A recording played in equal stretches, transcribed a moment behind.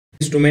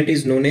instrument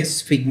is known as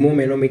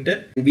sphygmomanometer.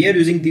 We are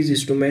using this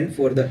instrument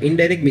for the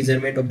indirect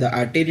measurement of the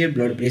arterial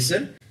blood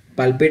pressure,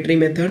 palpatory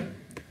method,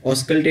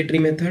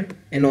 auscultatory method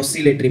and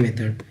oscillatory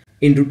method.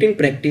 In routine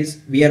practice,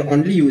 we are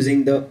only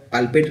using the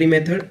palpatory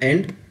method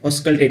and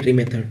auscultatory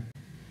method.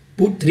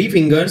 Put 3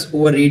 fingers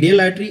over radial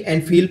artery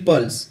and feel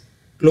pulse.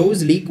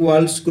 Close leak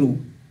valve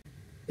screw.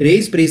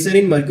 Raise pressure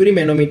in mercury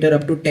manometer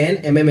up to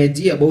 10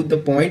 mmHg above the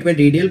point when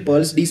radial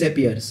pulse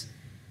disappears.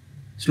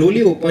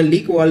 Slowly open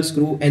leak valve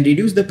screw and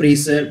reduce the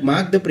pressure.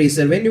 Mark the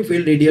pressure when you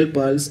feel radial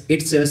pulse.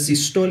 It's a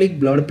systolic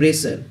blood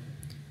pressure.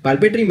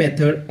 Palpatory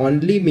method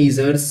only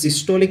measures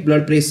systolic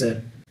blood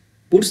pressure.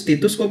 Put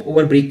stethoscope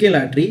over brachial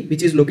artery,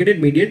 which is located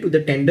medial to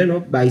the tendon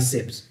of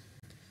biceps.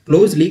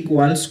 Close leak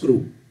valve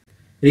screw.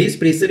 Raise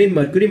pressure in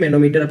mercury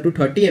manometer up to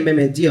 30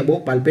 mmHg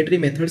above palpatory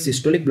method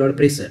systolic blood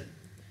pressure.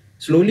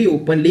 Slowly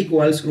open leak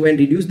valve screw and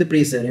reduce the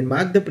pressure and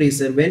mark the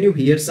pressure when you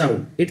hear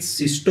sound. It's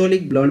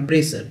systolic blood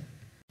pressure.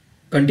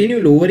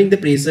 Continue lowering the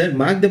pressure.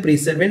 Mark the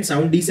pressure when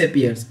sound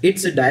disappears.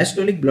 It's a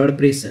diastolic blood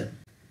pressure.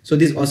 So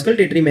this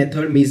auscultatory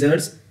method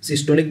measures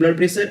systolic blood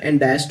pressure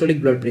and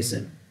diastolic blood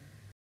pressure.